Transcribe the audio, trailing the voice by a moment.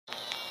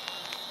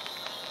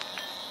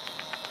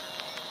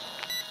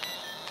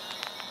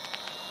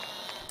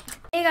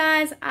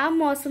guys, I'm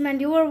Mousom and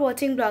you are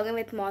watching Blogging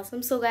with Mousom.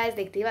 So guys,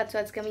 দেখতেই পাচ্ছ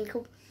আজকে আমি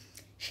খুব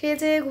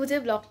সেজে গুজে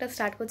ব্লগটা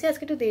স্টার্ট করছি।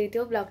 আজকে একটু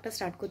দেরিতেও ব্লগটা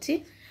স্টার্ট করছি।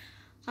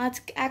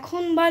 আজকে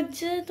এখন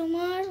বাজে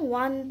তোমার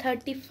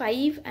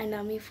 1:35 and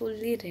আমি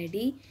ফুললি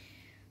রেডি।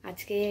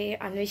 আজকে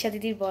অন্বেষা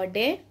দিদির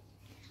বার্থডে।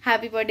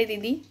 হ্যাপি বার্থডে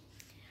দিদি।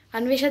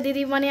 অন্বেষা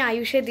দিদি মানে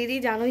আয়ুষের দিদি,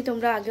 জানোই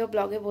তোমরা, আগেও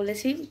ব্লগে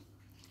বলেছি।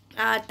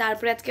 আর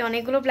তারপরে আজকে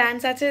অনেকগুলো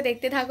প্ল্যানস আছে,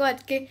 দেখতে থাকো।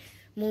 আজকে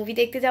মুভি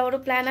দেখতে যাওয়ারও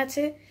প্ল্যান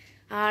আছে।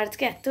 আর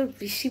আজকে এত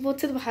বৃষ্টি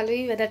পড়ছে তো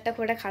ভালোই, ওয়েদারটা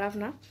খুব একটা খারাপ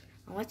না।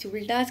 আমার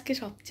চুলটা আজকে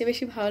সবচেয়ে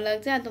বেশি ভালো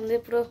লাগছে আর তোমাদের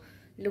পুরো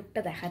লুকটা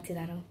দেখাচ্ছি,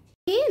 দাঁড়াও।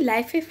 এই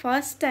লাইফে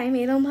ফার্স্ট টাইম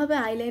এরকমভাবে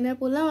আইলাইনার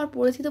পরলাম, আর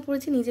পরেছি তো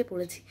পরেছি, নিজে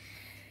পরেছি,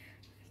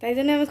 তাই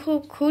জন্য আমি খুব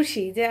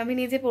খুশি যে আমি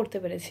নিজে পড়তে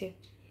পেরেছি।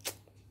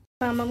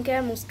 মামামকে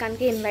আর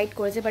মুস্কানকে ইনভাইট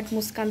করেছে, বাট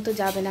মুস্কান তো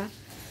যাবে না,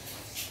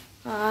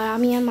 আর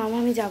আমি আর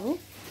মামামি যাব।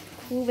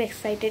 খুব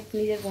এক্সাইটেড,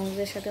 নিজের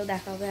বন্ধুদের সাথেও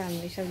দেখা হবে,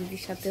 আনবেশা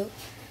দিদির সাথেও।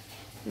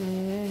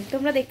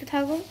 তোমরা দেখতে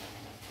থাকো।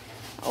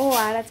 ও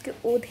আর আজকে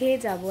ওধে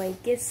যাবো, আই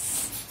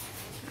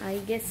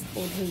গেস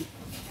ওধেই।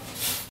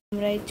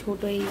 আমরা এই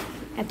ছোটো এই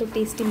এত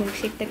টেস্টি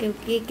মিল্কশেকটাকে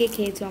কে কে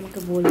খেয়েছো আমাকে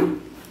বলবো।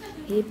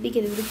 হেপি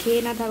খেতে, যদি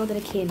খেয়ে না থাকো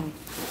তাহলে খেয়ে নাও।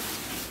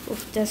 ও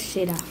জাস্ট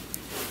সেরা।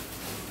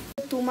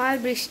 তোমার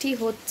বৃষ্টি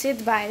হচ্ছে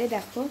বাইরে,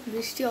 দেখো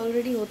বৃষ্টি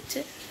অলরেডি হচ্ছে,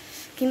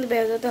 কিন্তু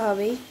বেরোতে তো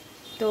হবেই।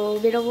 তো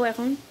বেরোবো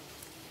এখন,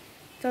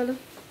 চলো।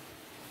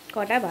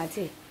 কটা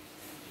বাজে?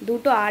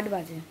 2:08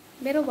 বাজে।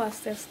 বেরোবো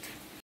আস্তে আস্তে।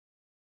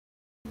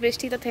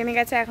 বৃষ্টি তো থেমে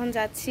গেছে, এখন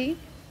যাচ্ছি।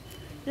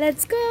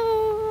 Let's go.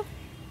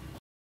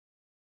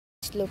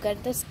 Look at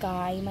the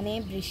sky, মানে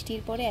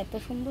বৃষ্টির পরে এত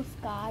সুন্দর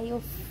স্কাই, ও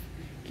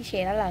কি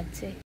সেরা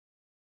লাগছে।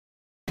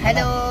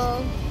 হ্যালো,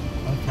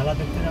 খেলা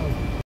দেখতে যাবো।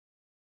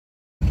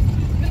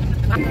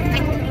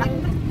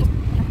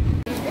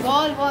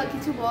 বল বল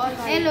কিছু বল।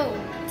 হ্যালো,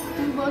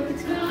 তুই বল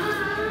কিছু।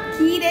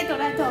 কি রে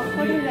তোরা তো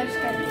অফার হয়ে যাস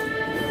কেন?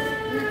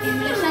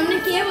 ক্যামেরার সামনে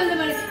কে বলতে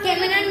পারে?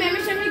 ক্যামেরার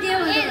ম্যামের সামনে কে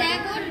বলতে পারে?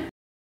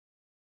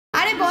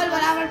 আরে বল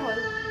বল, আবার বল।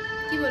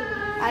 কি বলবো?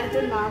 আরে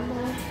তোর নাম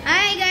বল।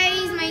 Hi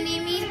guys, my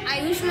name is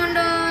Ayush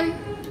Mondal.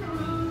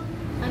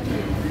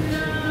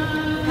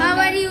 How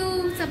are you?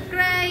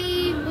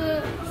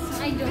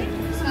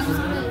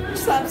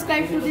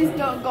 Subscribe to this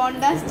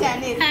গন্ডাস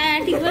channel. হ্যাঁ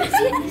ঠিক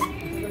বলছি।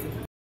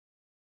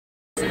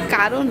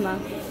 কারণ না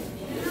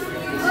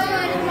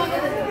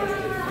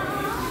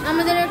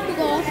আমাদের একটু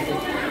গো।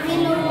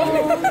 হ্যালো,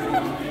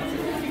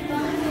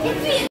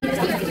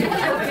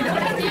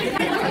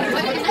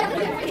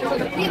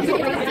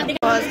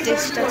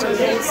 টেস্টটা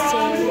চলে এসছে।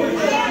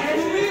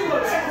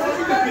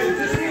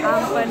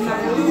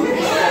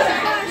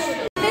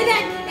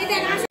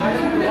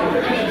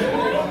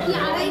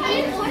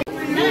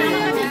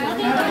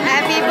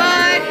 Happy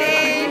birthday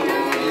to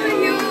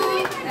you,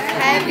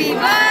 happy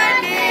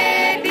birthday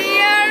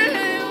dear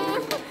you,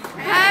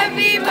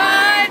 happy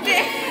birthday.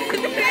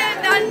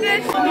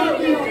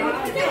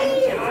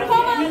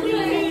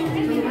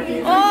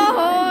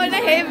 ওহো না,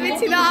 হেভি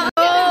ছিল।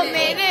 ও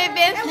মেরে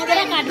বেস্ট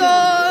কো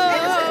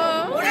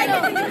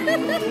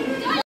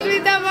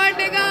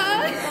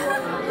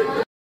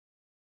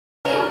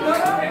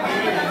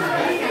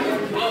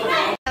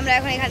আমরা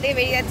এখন এখান থেকে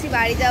বেরিয়ে যাচ্ছি,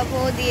 বাড়ি যাবো,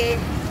 দিয়ে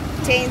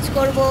চেঞ্জ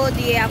করব,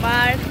 দিয়ে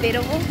আবার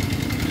বেরোবো।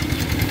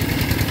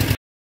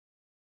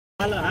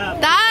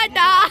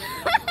 টাটা।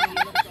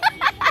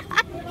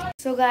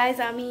 সো গাইস,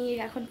 আমি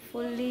এখন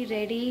ফুললি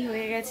রেডি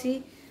হয়ে গেছি।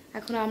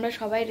 এখন আমরা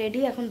সবাই রেডি,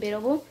 এখন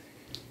বেরোবো।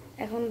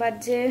 এখন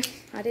বাজে,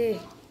 আরে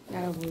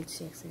দাঁড়া বলছি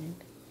এক সেকেন্ড,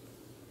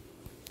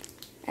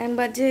 এখন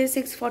বাজে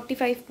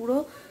 6:45 পুরো।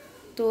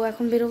 তো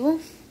এখন বেরোবো,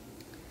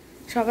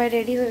 সবাই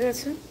রেডি হয়ে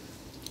গেছে,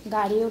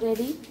 গাড়িও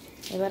রেডি,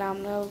 এবার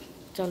আমরাও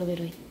চলো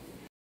বেরোই।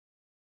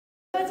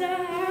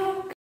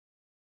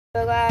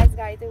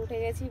 গাড়িতে উঠে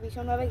গেছি,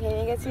 ভীষণভাবে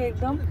ঘেমে গেছি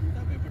একদম,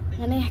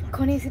 মানে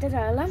এক্ষুনি এসিটা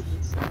চালালাম।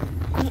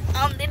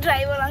 আমাদের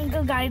ড্রাইভার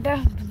আঙ্কেল গাড়িটা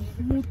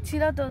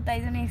মুছছিল, তো তাই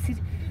জন্য এসির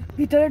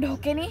ভিতরে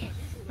ঢোকেনি।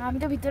 আমি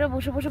তো ভিতরে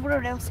বসে বসে পুরো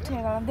রেস্ট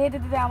হয়ে গেলাম। দে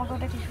দিতে আমাকে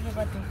ওটা টিস্যু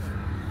পেপার দে।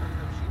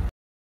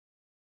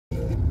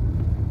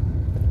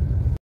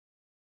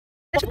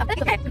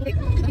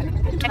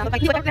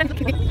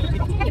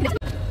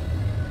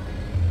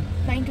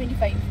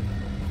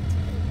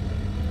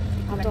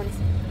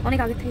 অনেক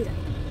আগে থেকে যাই।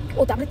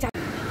 ও তারপরে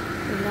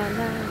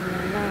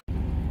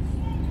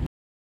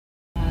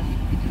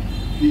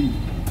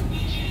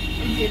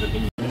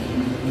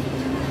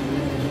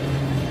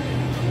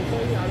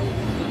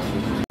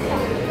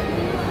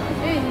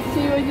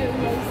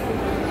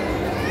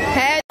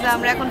হ্যাঁ,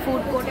 আমরা এখন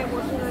ফুড কোর্টে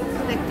বসে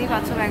রয়েছি, দেখতেই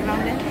পাচ্ছ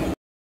ব্যাকগ্রাউন্ডে।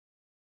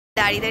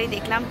 দাঁড়িয়ে দাঁড়িয়ে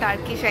দেখলাম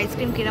টার্কিশ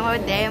আইসক্রিম কিরকম ভাবে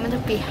দেয়, আমাদের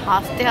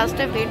হাসতে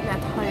হাসতে পেট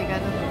ব্যথা হয়ে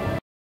গেল।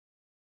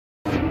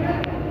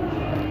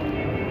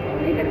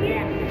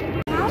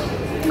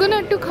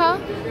 একটু খা,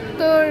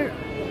 তোর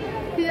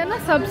কি জানা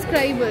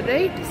সাবস্ক্রাইবার,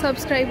 রাইট?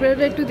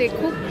 সাবস্ক্রাইবাররা একটু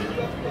দেখো।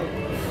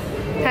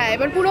 হ্যাঁ,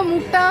 এবার পুরো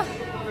মুখটা,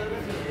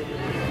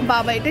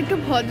 বাবা এটা একটু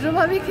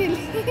ভদ্রভাবে খেলি।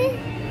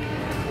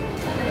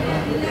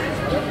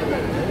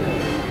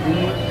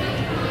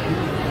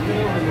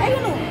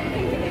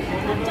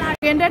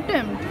 Second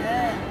attempt.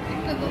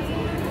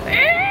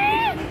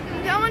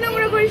 যেমন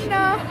আমরা করিস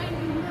না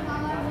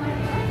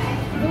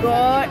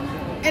গড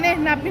এনে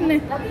নাপিন নে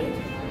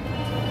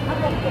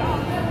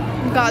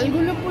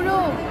গালগুলো পুরো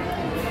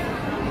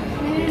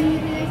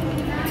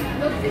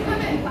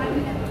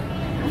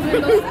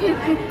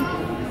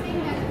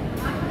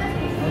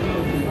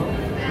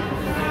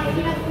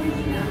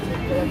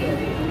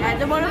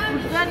এত বড়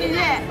ফুচকা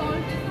নিজে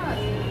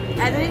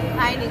এতদিন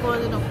খাইনি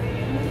কোনোদিনও।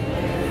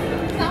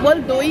 বল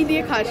দই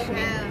দিয়ে খাস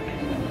না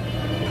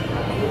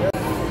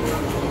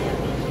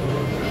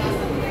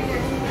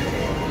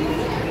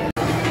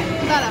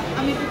দাঁড়া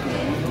আমি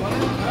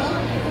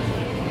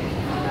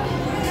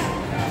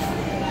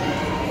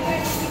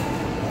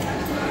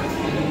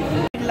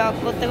ব্লগ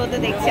করতে করতে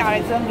দেখছি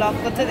আরেকজন ব্লগ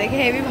করতে দেখে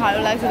হেবি ভালো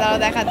লাগছে, তারা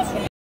দেখাচ্ছে।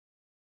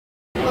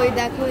 ওই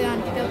দেখো ওই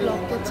আন্টিটা ব্লগ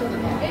করছে।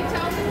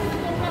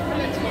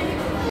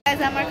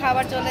 আমার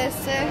খাবার চলে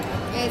এসছে,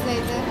 এই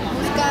যে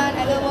মুস্কান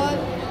হ্যালো বল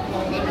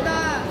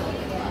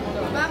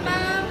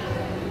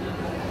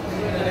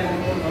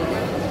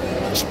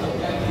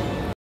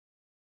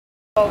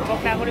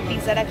না করে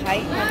পিৎজাটা খাই,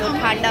 তো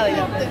ঠান্ডা হয়ে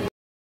যাবে।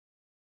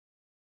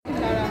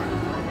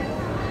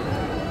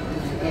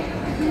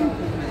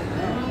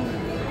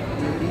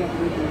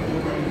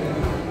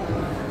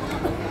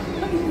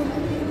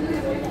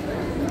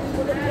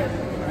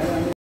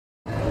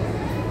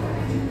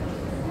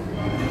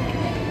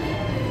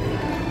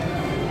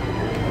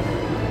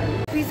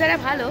 পিৎজাটা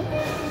ভালো,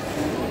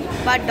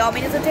 বাট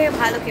ডমিনোসের থেকে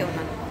ভালো কেউ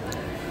না।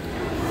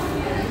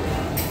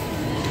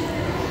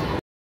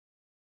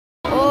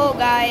 ও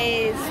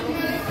গাইস,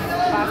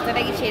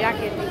 পাস্তাটা কি সেরা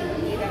খেতে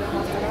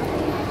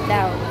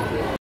দাও।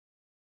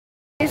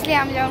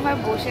 আমি যেমন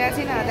ভাবে বসে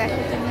আছি না,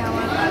 দেখো তুমি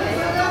আমার গালে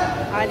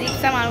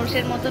আদিকটা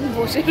মানুষের মতন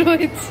বসে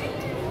রয়েছে,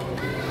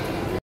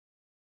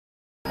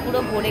 পুরো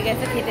ভরে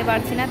গেছে, খেতে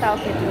পারছি না, তাও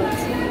খেতে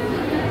হচ্ছে।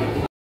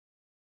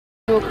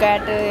 Look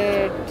at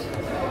it.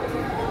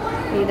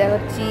 এই দেখো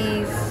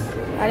চিজ,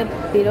 আরে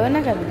বেরোয় না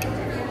কেন?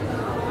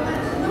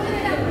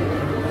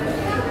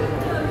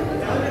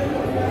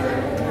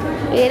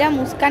 এরা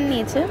মুস্কান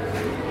নিয়েছে,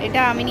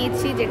 এটা আমি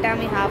নিয়েছি, যেটা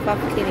আমি হাফ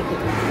হাফ খেয়ে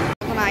রেখেছি।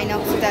 এখন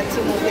আইনক্সে যাচ্ছি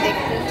মুভি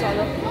দেখতে,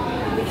 চলো।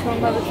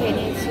 ভীষণভাবে খেয়ে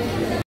নিয়েছি।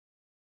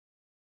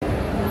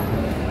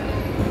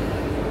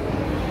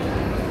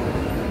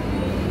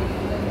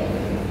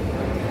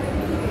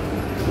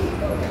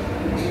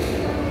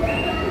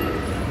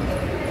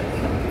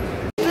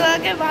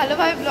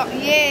 ভালোভাবে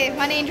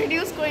মানে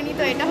ইন্ট্রোডিউস করে নি,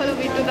 তো এটা হলো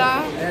বিট্টুদা।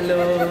 হ্যালো।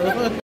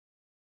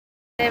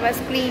 এবার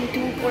স্ক্রিন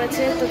 2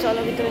 করেছে, তো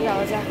চলো ভিতরে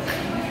যাওয়া যাক।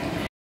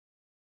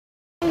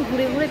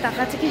 ঘুরে ঘুরে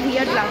তাকাচ্ছে, কি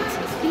বিয়ার্ড লাগছে,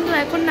 কিন্তু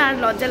এখন না আর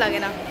লজ্জা লাগে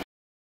না।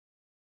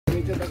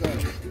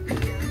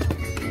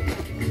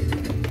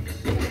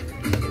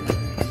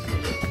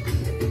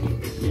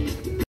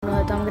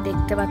 হয়তো আমাকে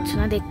দেখতে পাচ্ছ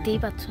না, দেখতেই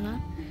পাচ্ছ না,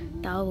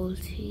 তাও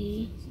বলছি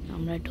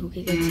আমরা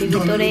ঢুকে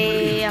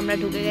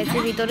গেছি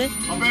ভিতরে।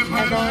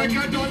 এখন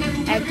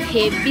এক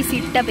হেভি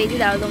সিটটা পেয়েছি,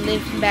 দাঁড়াও তোমাদের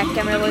ব্যাক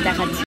ক্যামেরা করে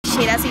দেখাচ্ছি।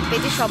 সেরা সিট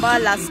পেয়েছি সবার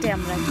লাস্টে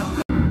আমরা।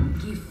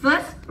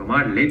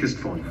 তোমার লেটেস্ট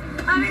ফোন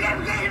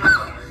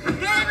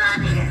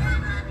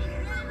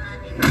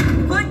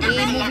এই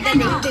মুভিটা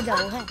দেখতে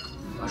যাবো। হ্যাঁ,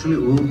 আসলে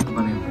ও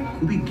মানে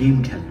খুবই গেম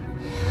খেলে।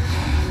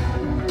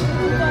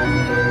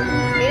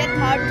 এটা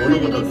থার্ড জুনে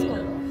রিলিজ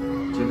করব,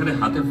 যেখানে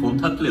হাতে ফোন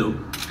থাকলেও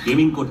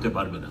গেমিং করতে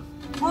পারবে না।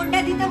 ফোনটা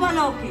দিতে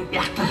বলো ওকে।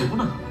 একটা দেবো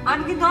না,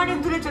 আমি কিন্তু অনেক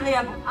দূরে চলে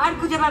যাব, আর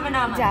খুঁজে পাবে না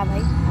আমার। যা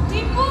ভাই।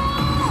 টিপু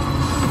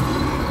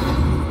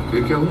এ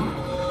কে হুয়া?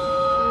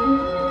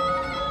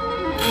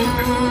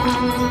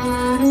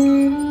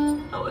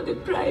 আমাদের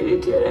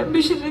প্রায়োরিটি আর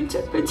অ্যাম্বিশনের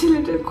চাপে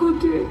ছেলেটার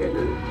ক্ষতি হয়ে গেল।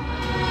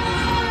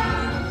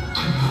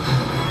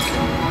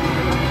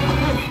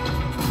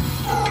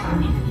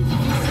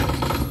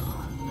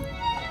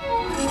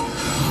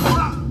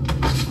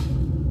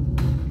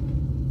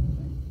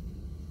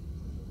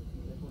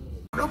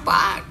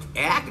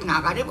 এক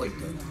নাগারে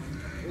বলতে।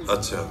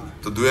 আচ্ছা,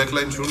 তো দু এক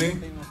লাইন শুনি।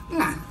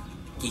 না,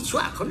 কিছু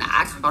এখন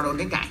আর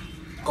স্মরণে নাই,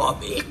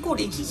 কবে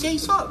করেছি সেই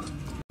সব।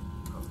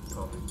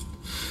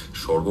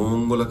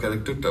 সর্বমঙ্গলা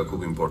ক্যারেক্টারটা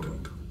খুব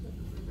ইম্পর্টেন্ট।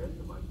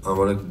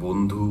 আমার এক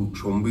বন্ধু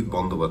সম্বিত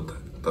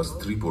বন্দ্যোপাধ্যায়, তার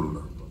স্ত্রী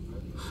পড়ুনা,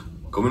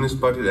 কমিউনিস্ট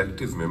পার্টির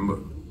অ্যাক্টিভ মেম্বার।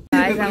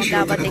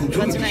 আবার দেখতে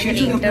পাচ্ছ না,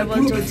 এখানে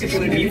ইন্টারভাল চলছে,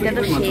 মুভিটা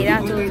তো সেরা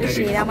চলছে,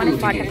 সেরা মানে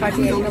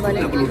ফাটাফাটি একেবারে।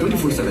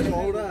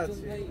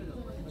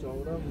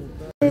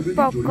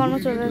 পপকর্নও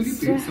চলে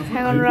এসছে,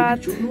 এখন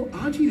রাত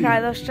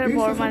 10:30টার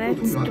পর, মানে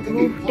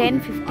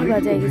 10:50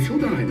 বাজে গেছে।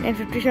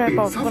 10:50 সময়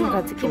পপকর্ন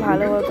খাচ্ছি, কি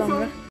ভালো হতো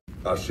আমরা।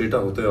 আর সেটা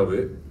হতে হবে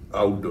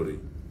আউটডোরে।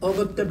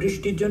 অগত্যা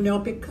বৃষ্টির জন্য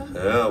অপেক্ষা।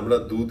 হ্যাঁ, আমরা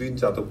দুদিন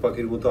চাতক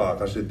পাখির মতো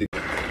আকাশের দিকে।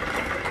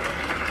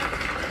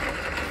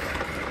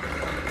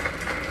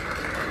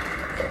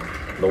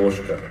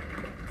 নমস্কার।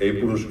 এই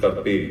পুরস্কার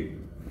পেয়ে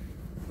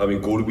আমি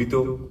গর্বিত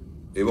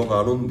এবং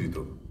আনন্দিত,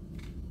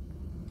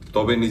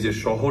 তবে নিজের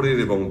শহরের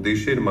এবং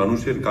দেশের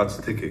মানুষের কাছ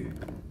থেকে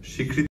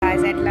স্বীকৃতি।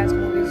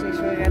 মুভি শেষ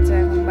হয়ে গেছে,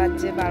 এখন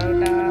বাজছে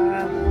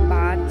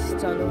 12:05।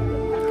 চলো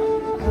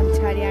এখন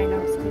ছাড়ি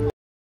আইনক্স।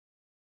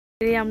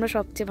 আমরা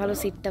সবচেয়ে ভালো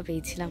সিটটা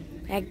পেয়েছিলাম,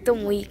 একদম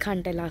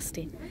ওইখানটায়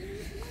লাস্টে।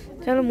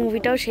 চলো,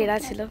 মুভিটাও সেরা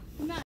ছিল।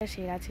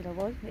 সেরা ছিল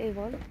বল, এই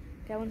বল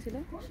কেমন ছিল?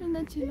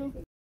 সুন্দর ছিল।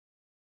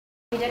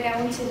 এটা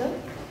কেমন ছিল?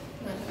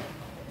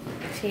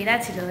 সেরা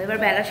ছিল। এবার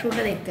বেলা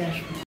শুরুটা দেখতে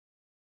আসবো।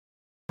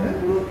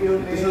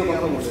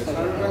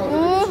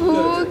 ওহো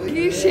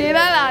কি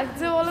সেরা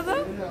লাগছে বলো তো।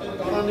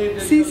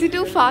 সিসি2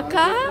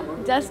 ফাঁকা,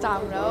 জাস্ট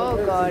আমরা। ও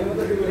গড,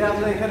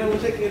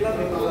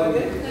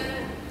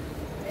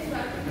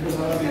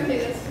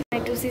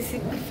 একটু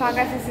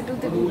ফাঁকা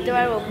সিসি2তে ঘুরতে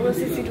পারবো, পুরো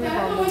সিসি2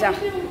 বন্ধ। যা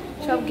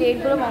সব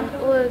গেটগুলো বন্ধ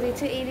করে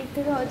দিয়েছে, এই দিক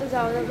থেকে হয়তো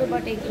যাওয়া যাবে,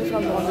 বাট এগুলো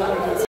সব বন্ধ করে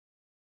দিয়েছে।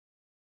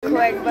 দেখো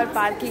একবার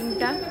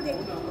পার্কিংটা,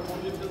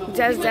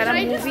 যারা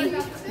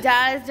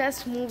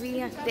জাস্ট মুভি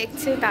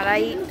দেখছে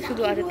তারাই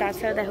শুধু আছে,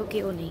 তাছাড়া দেখো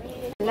কেউ নেই।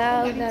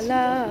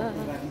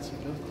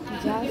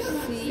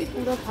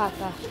 পুরো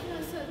ফাঁকা।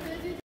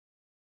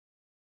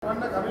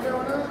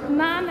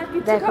 না না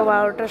দেখো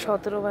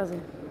 12:17 বাজে।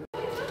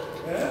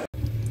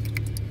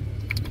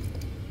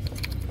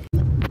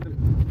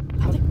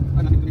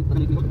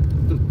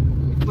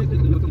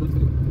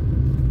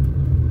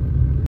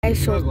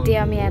 সত্যি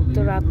আমি এত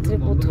রাত্রে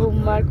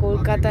প্রথমবার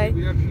কলকাতায়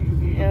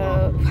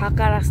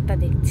ফাঁকা রাস্তা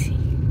দেখছি।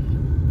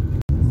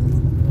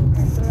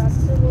 এত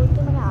রাত্রে বলতে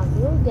মানে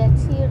আগেও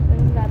গেছি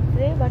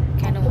রাত্রে, বাট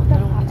কেন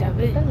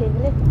যাবে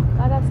লেভেলে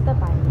ফাঁকা রাস্তা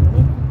পাইনি,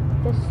 মানে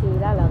এটা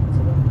সেরা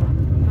লাগছিল।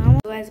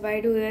 আমার বাড়ি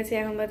ঢুকে গেছে,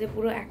 এখন বাজে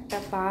পুরো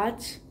 1:05।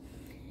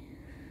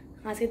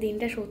 আজকে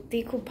দিনটা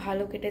সত্যিই খুব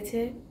ভালো কেটেছে,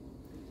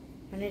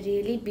 মানে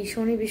রিয়েলি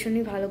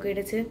ভীষণই ভালো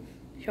কেটেছে।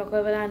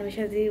 সকালবেলা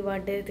আনবিশাদির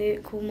বার্থডেতে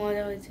খুব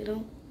মজা হয়েছিল,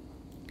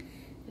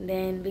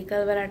 দেন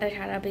বিকালবেলাটা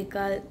সারা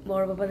বিকাল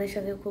বড় বাবাদের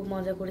সাথে খুব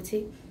মজা করেছি।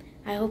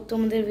 আই হোপ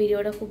তোমাদের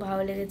ভিডিওটা খুব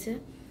ভালো লেগেছে।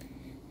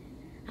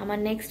 আমার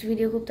নেক্সট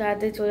ভিডিও খুব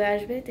তাড়াতাড়ি চলে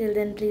আসবে। Till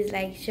then please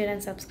like, share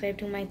and subscribe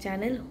to my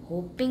channel,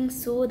 hoping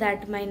so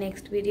that my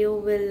next video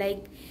will like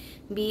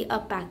be a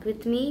pack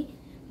with me.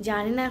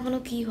 জানি না এখনও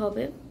কী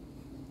হবে,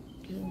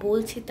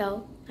 বলছি তাও।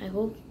 I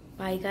hope.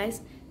 Bye guys,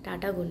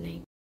 tata, good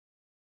night.